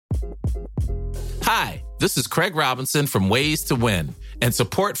Hi, this is Craig Robinson from Ways to Win, and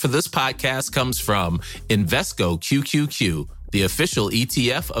support for this podcast comes from Invesco QQQ, the official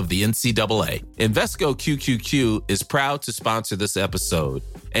ETF of the NCAA. Invesco QQQ is proud to sponsor this episode,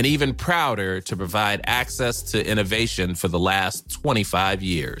 and even prouder to provide access to innovation for the last 25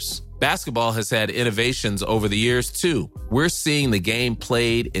 years. Basketball has had innovations over the years, too. We're seeing the game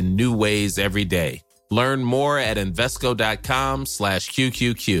played in new ways every day. Learn more at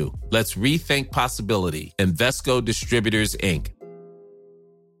Invesco.com/QQQ. Let's rethink possibility. Invesco Distributors, Inc.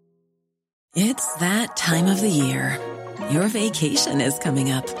 It's that time of the year. Your vacation is coming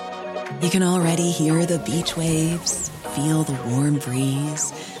up. You can already hear the beach waves, feel the warm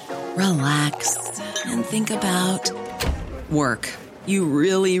breeze, relax, and think about work. You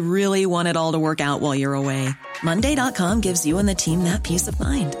really, really want it all to work out while you're away. Monday.com gives you and the team that peace of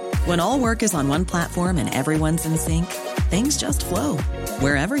mind. When all work is on one platform and everyone's in sync, things just flow.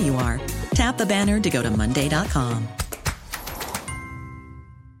 Wherever you are, tap the banner to go to Monday.com.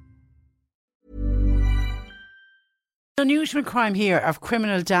 Unusual crime here of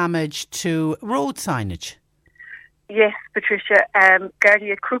criminal damage to road signage. Yes, Patricia.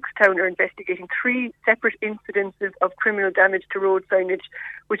 Gardaí at Crookstown are investigating 3 separate incidences of criminal damage to road signage,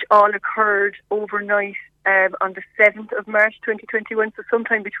 which all occurred overnight on the 7th of March 2021, so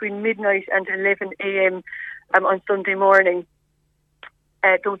sometime between midnight and 11 a.m. On Sunday morning.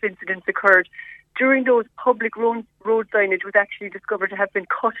 Those incidents occurred. During those, public road signage was actually discovered to have been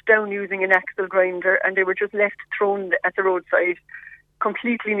cut down using an axle grinder, and they were just left thrown at the roadside.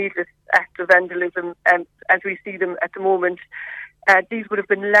 Completely needless acts of vandalism as we see them at the moment. These would have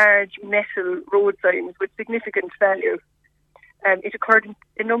been large metal road signs with significant value. It occurred in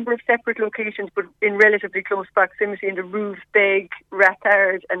a number of separate locations, but in relatively close proximity in the Roove, Beg,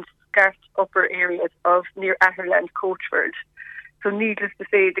 Rathard and Scart upper areas of near Atherland, Coachford. So needless to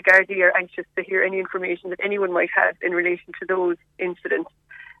say, the Gardaí are anxious to hear any information that anyone might have in relation to those incidents.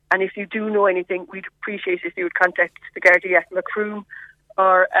 And if you do know anything, we'd appreciate if you would contact the Gardaí at Macroom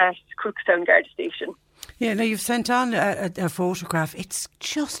or at Crookstown Guard Station. Yeah, now you've sent on a photograph. It's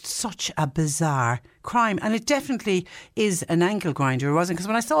just such a bizarre crime, and it definitely is an ankle grinder, wasn't it? Because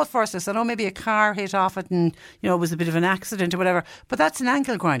when I saw it first, I said, oh, maybe a car hit off it and, you know, it was a bit of an accident or whatever. But that's an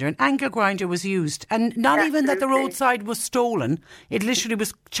ankle grinder. An ankle grinder was used. And not even that the roadside was stolen. It literally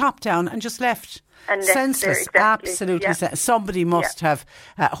was chopped down and just left. And senseless. Exactly. Absolutely. Yeah. Somebody must have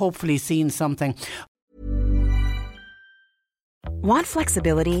hopefully seen something. Want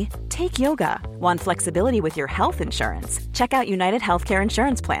flexibility? Take yoga. Want flexibility with your health insurance? Check out United Healthcare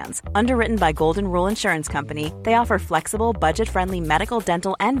Insurance Plans. Underwritten by Golden Rule Insurance Company, they offer flexible, budget-friendly medical,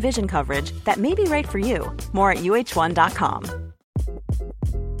 dental, and vision coverage that may be right for you. More at UH1.com.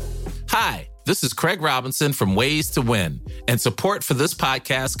 Hi, this is Craig Robinson from Ways to Win, and support for this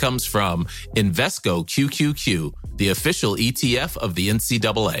podcast comes from Invesco QQQ, the official ETF of the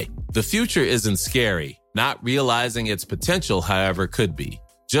NCAA. The future isn't scary. Not realizing its potential, however, could be.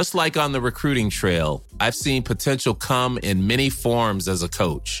 Just like on the recruiting trail, I've seen potential come in many forms as a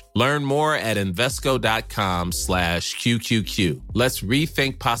coach. Learn more at Invesco.com/QQQ. Let's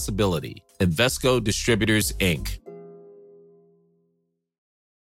rethink possibility. Invesco Distributors, Inc.